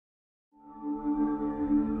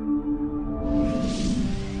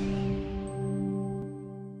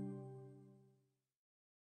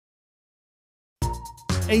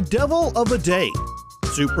A Devil of a Date,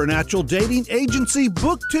 Supernatural Dating Agency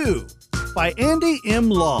Book 2 by Andie M.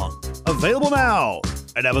 Available now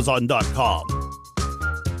at Amazon.com.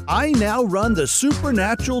 I now run the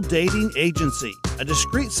Supernatural Dating Agency, a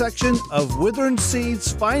discreet section of Withered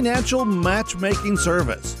Seed's financial matchmaking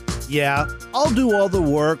service. Yeah, I'll do all the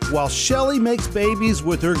work while Shelley makes babies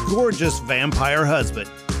with her gorgeous vampire husband.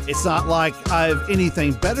 It's not like I've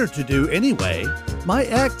anything better to do anyway. My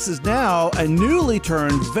ex is now a newly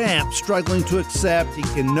turned vamp struggling to accept he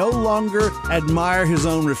can no longer admire his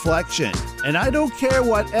own reflection. And I don't care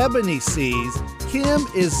what Ebony sees, Kim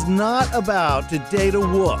is not about to date a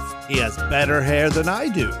wolf. He has better hair than I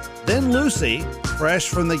do. Then Lucy, fresh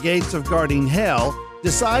from the gates of guarding hell,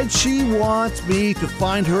 decides she wants me to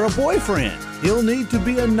find her a boyfriend. He'll need to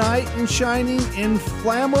be a knight in shining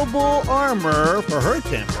inflammable armor for her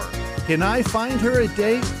temper. Can I find her a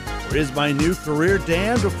date? Or is my new career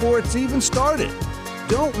damned before it's even started?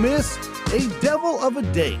 Don't miss A Devil of a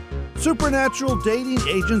Date, Supernatural Dating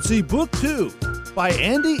Agency Book 2 by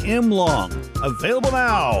Andie M. Available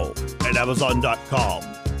now at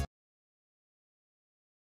Amazon.com.